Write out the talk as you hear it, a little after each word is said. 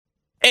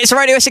It's a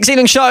Radio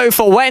 16 show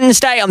for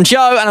Wednesday. I'm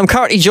Joe, and I'm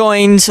currently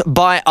joined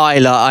by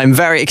Eyelar. I'm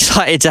very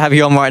excited to have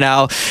you on right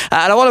now.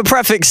 And I want to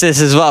prefix this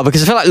as well,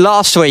 because I feel like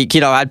last week,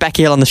 I had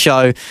Becky Hill on the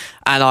show,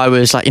 and I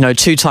was like,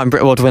 two-time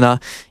Brit Award winner.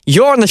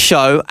 You're on the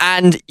show,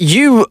 and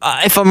you,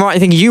 if I'm right, I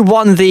think you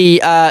won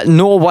the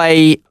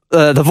Norway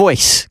The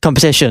Voice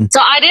competition.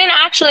 So I didn't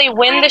actually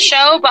win the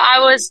show, but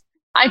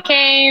I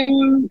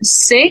came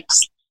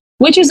sixth,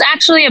 which was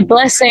actually a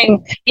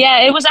blessing. Yeah,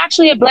 it was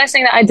actually a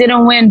blessing that I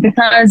didn't win,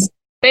 because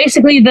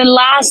basically the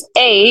last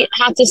 8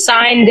 had to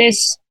sign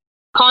this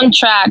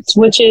contract,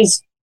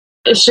 it's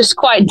just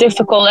quite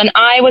difficult. And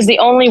I was the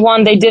only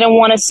one they didn't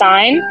want to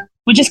sign,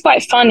 which is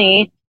quite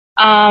funny.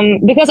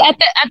 Because at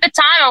the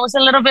time I was a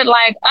little bit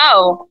like,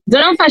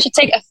 don't know if I should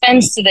take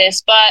offense to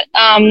this, but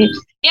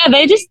yeah,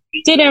 they just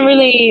didn't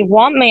really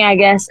want me, I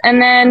guess.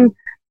 And then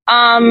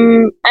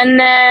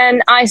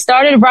I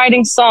started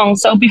writing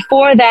songs. So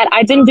before that,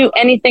 I didn't do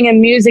anything in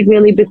music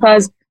really,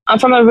 because I'm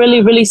from a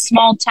really, really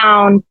small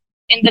town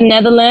in the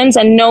Netherlands,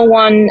 and no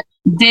one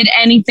did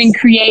anything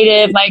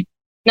creative. Like,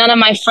 none of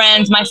my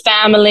friends, my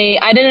family,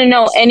 I didn't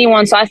know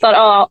anyone. So I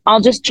thought,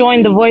 I'll just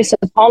join The Voice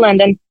of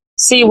Holland and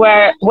see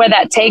where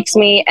that takes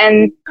me.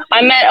 And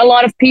I met a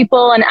lot of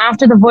people. And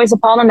after The Voice of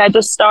Holland, I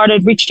just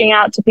started reaching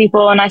out to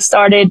people, and I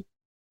started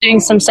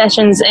doing some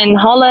sessions in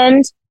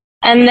Holland.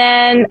 And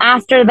then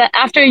after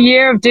a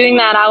year of doing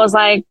that, I was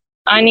like,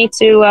 I need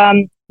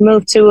to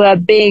move to a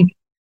big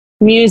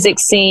music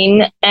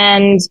scene.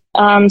 And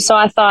so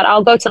I thought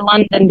I'll go to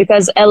London,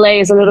 because LA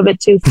is a little bit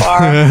too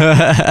far.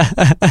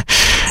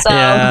 So,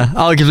 yeah,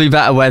 arguably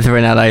better weather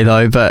in LA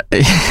though, but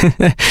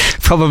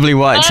probably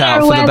worked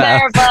out for the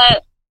better.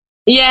 But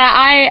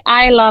yeah,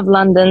 I love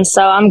London,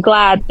 so I'm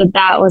glad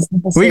that was the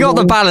decision. We got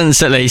the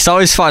balance at least. I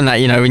always find that,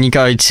 when you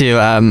go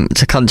to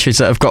countries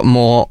that have got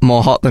more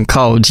hot than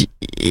cold,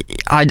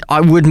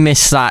 I would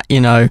miss that,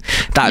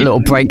 that little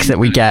break that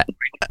we get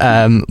with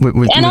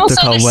the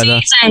cold weather.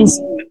 Seasons.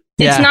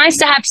 It's nice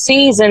to have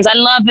seasons. I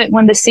love it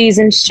when the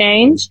seasons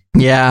change.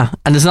 Yeah,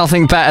 and there's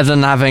nothing better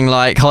than having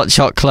like hot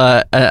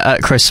chocolate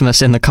at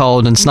Christmas in the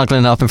cold and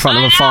snuggling up in front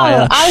of a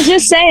fire. I was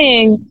just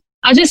saying,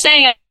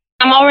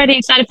 I'm already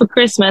excited for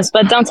Christmas,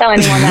 but don't tell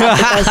anyone that,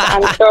 because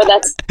I'm sure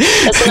that's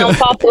an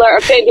unpopular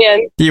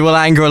opinion. You will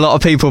anger a lot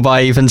of people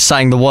by even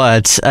saying the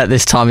words at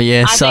this time of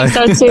year. I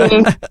think so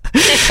too.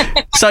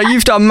 So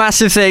you've done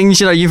massive things.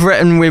 You've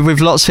written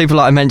with lots of people,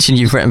 like I mentioned.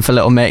 You've written for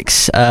Little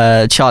Mix,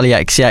 Charlie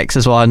XCX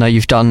as well. I know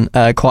you've done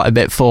quite a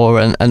bit for,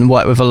 and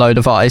worked with a load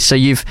of artists. So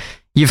you've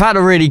had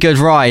a really good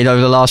ride over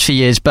the last few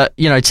years. But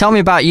tell me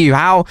about you.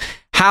 How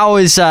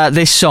has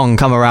this song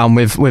come around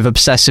with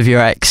Obsessed with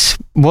Your Ex?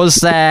 Was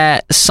there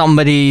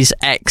somebody's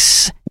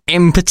ex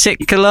in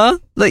particular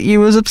that you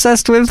was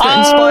obsessed with that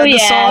inspired the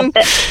song?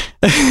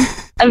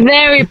 A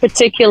very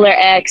particular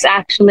ex,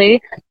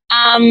 actually.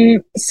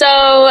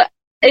 So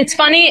it's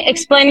funny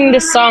explaining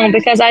this song,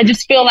 because I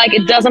just feel like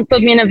it doesn't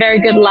put me in a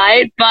very good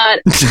light, but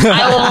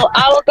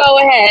I will go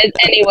ahead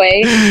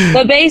anyway.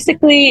 But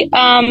basically,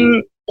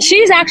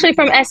 she's actually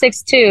from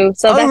Essex too,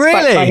 so that's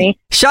quite funny.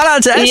 Shout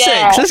out to Essex.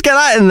 Yeah. Let's get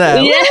that in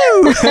there.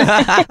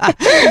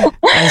 Yeah.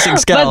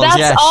 Essex girls, but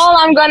that's all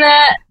I'm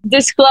gonna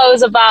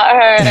disclose about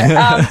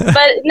her.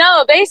 But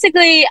no,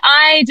 basically,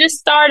 I just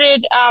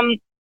started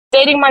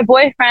dating my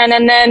boyfriend,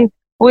 and then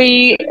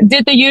we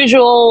did the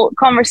usual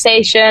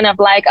conversation of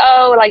like,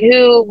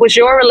 who was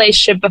your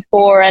relationship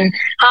before, and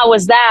how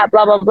was that,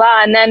 blah blah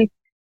blah. And then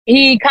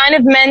he kind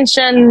of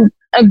mentioned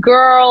a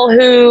girl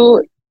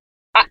who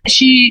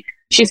she's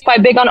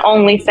quite big on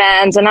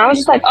OnlyFans. And I was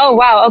just like, oh,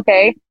 wow,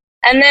 okay.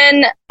 And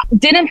then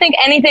didn't think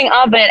anything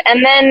of it.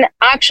 And then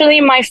actually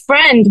my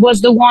friend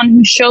was the one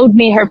who showed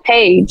me her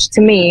page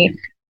to me.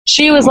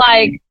 She was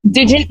like,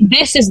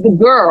 this is the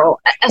girl.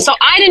 And so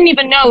I didn't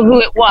even know who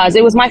it was.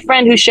 It was my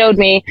friend who showed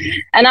me.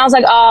 And I was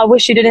like, I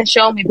wish you didn't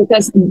show me,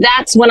 because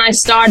that's when I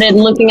started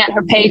looking at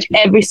her page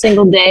every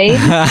single day.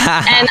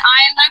 And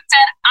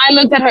I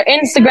looked at her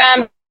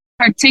Instagram,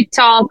 her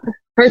TikTok,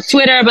 her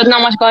Twitter, but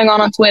not much going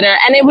on Twitter.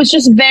 And it was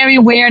just very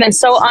weird and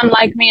so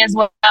unlike me as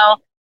well.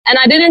 And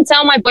I didn't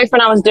tell my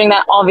boyfriend I was doing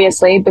that,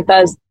 obviously,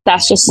 because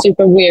that's just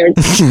super weird.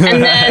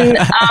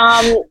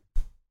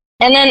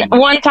 And then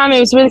one time it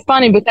was really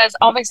funny, because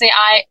obviously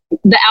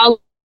the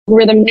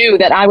algorithm knew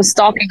that I was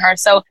stalking her.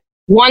 So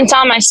one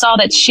time I saw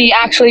that she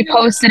actually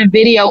posted a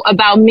video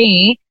about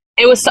me.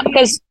 It was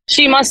because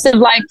she must have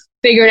like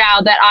figured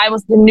out that I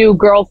was the new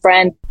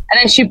girlfriend. And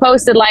then she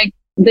posted like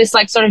this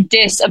like sort of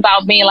diss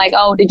about me, like,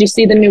 oh, did you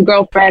see the new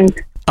girlfriend?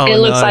 It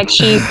looks like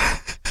he's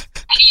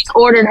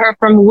ordered her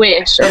from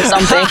Wish or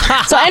something.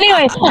 So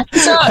anyway,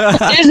 so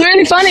it was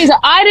really funny. So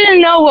I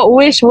didn't know what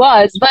Wish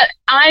was, but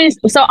I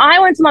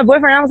went to my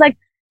boyfriend and I was like,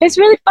 it's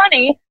really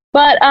funny,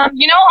 but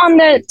on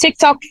the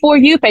TikTok For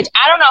You page,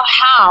 I don't know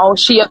how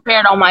she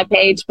appeared on my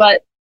page,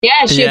 but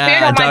yeah, she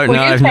appeared on my For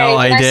You page,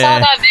 and I saw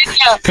that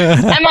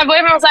video, and my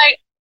boyfriend was like,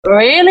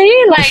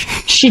 really? Like,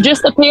 she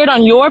just appeared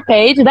on your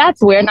page?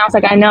 That's weird. And I was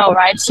like, I know,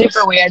 right?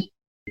 Super weird.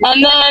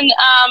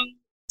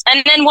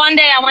 And then one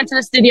day I went to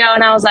the studio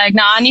and I was like,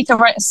 no, I need to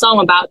write a song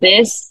about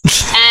this.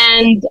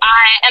 and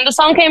the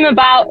song came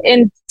about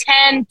in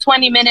 10,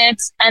 20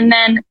 minutes. And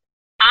then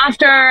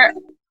after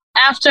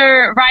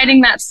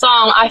writing that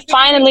song, I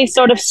finally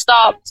sort of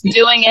stopped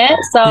doing it.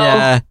 So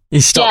yeah,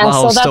 you stopped the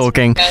whole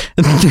stalking.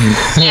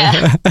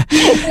 Yeah.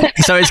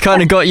 So it's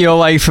kind of got you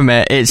away from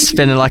it. It's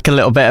been like a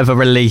little bit of a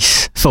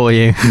release for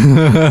you.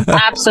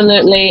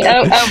 Absolutely.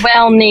 A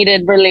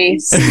well-needed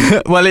release.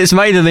 Well, it's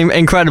made an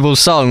incredible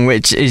song,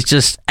 which is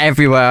just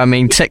everywhere. I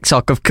mean,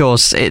 TikTok, of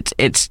course,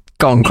 it's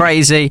gone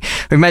crazy.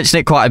 We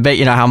mentioned it quite a bit,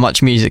 you know, how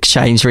much music's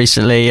changed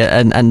recently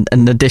and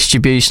the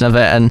distribution of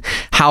it and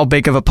how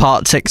big of a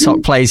part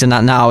TikTok plays in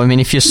that now. I mean,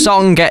 if your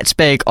song gets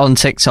big on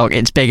TikTok,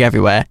 it's big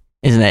everywhere,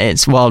 isn't it?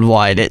 It's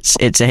worldwide. It's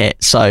a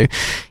hit. So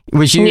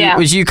was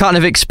you kind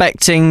of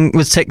expecting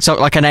with TikTok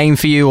like an aim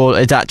for you, or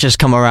did that just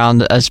come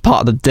around as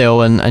part of the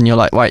deal and you're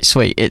like, wait,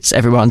 sweet, it's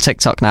everywhere on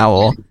TikTok now?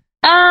 Or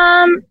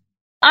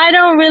I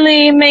don't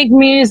really make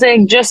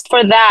music just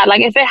for that.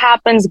 Like, if it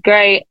happens,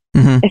 great.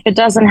 If it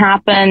doesn't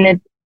happen,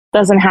 it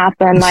doesn't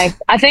happen. Like,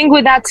 I think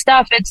with that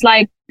stuff, it's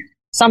like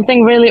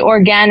something really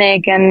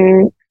organic,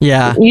 and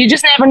you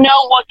just never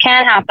know what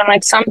can happen.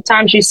 Like,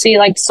 sometimes you see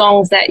like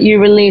songs that you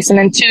release and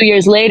then 2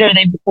 years later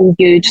they become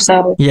huge.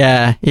 So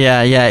yeah,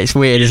 it's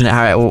weird, isn't it,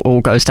 how it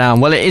all goes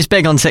down? Well, it is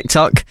big on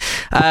TikTok.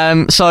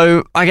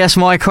 So I guess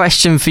my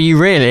question for you,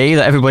 really,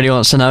 that everybody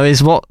wants to know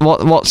is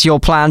what's your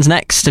plans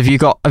next? Have you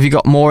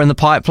got more in the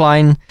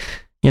pipeline?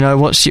 You know,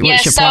 what's your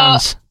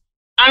plans?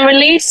 I'm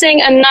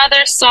releasing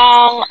another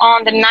song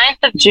on the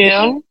 9th of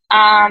June,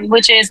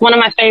 which is one of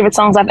my favorite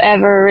songs I've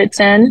ever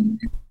written.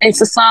 It's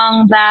a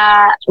song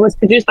that was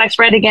produced by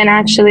Fred again,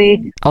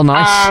 actually. Oh,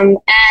 nice. And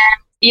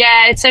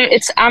yeah,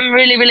 I'm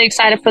really, really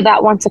excited for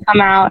that one to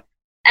come out.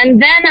 And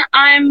then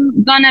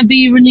I'm gonna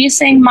be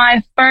releasing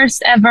my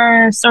first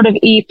ever sort of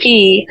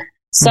EP.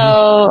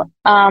 So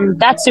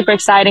that's super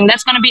exciting.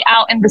 That's gonna be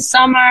out in the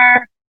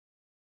summer.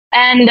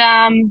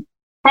 And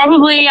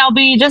probably I'll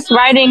be just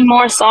writing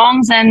more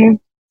songs and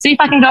see if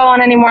I can go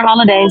on any more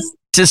holidays.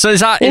 So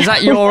is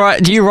that your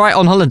do you write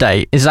on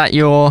holiday?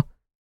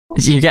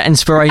 Do you get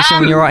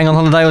inspiration when you're writing on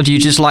holiday, or do you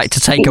just like to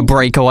take a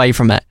break away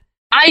from it?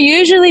 I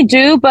usually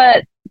do,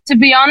 but to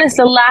be honest,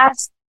 the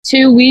last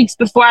 2 weeks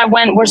before I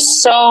went were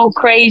so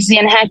crazy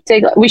and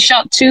hectic. We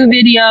shot 2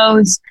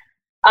 videos,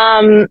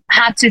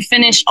 had to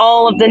finish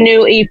all of the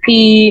new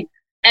EP,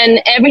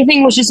 and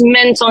everything was just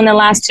mental in the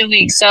last 2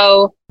 weeks.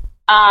 So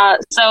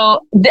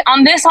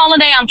on this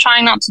holiday, I'm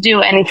trying not to do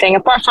anything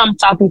apart from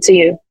talking to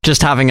you.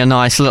 Just having a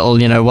nice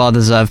little, you know,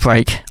 well-deserved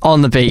break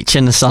on the beach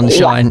in the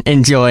sunshine,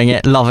 enjoying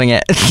it, loving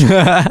it.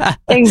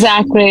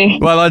 Exactly.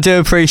 Well, I do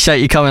appreciate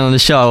you coming on the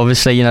show.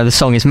 Obviously, you know, the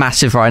song is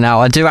massive right now.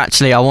 I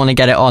want to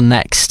get it on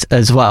next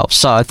as well.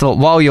 So I thought,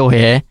 while you're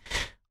here,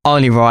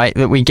 only right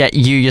that we get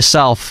you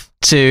yourself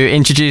to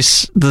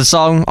introduce the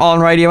song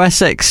on Radio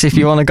Essex, if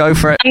you want to go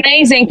for it.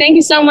 Amazing. Thank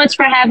you so much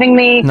for having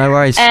me. No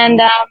worries.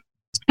 And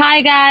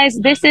hi guys,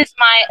 this is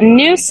my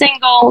new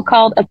single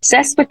called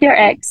Obsessed with Your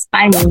Ex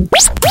by me.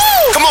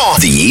 Come on!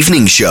 The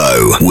Evening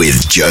Show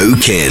with Joe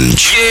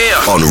Kinch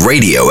on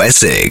Radio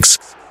Essex.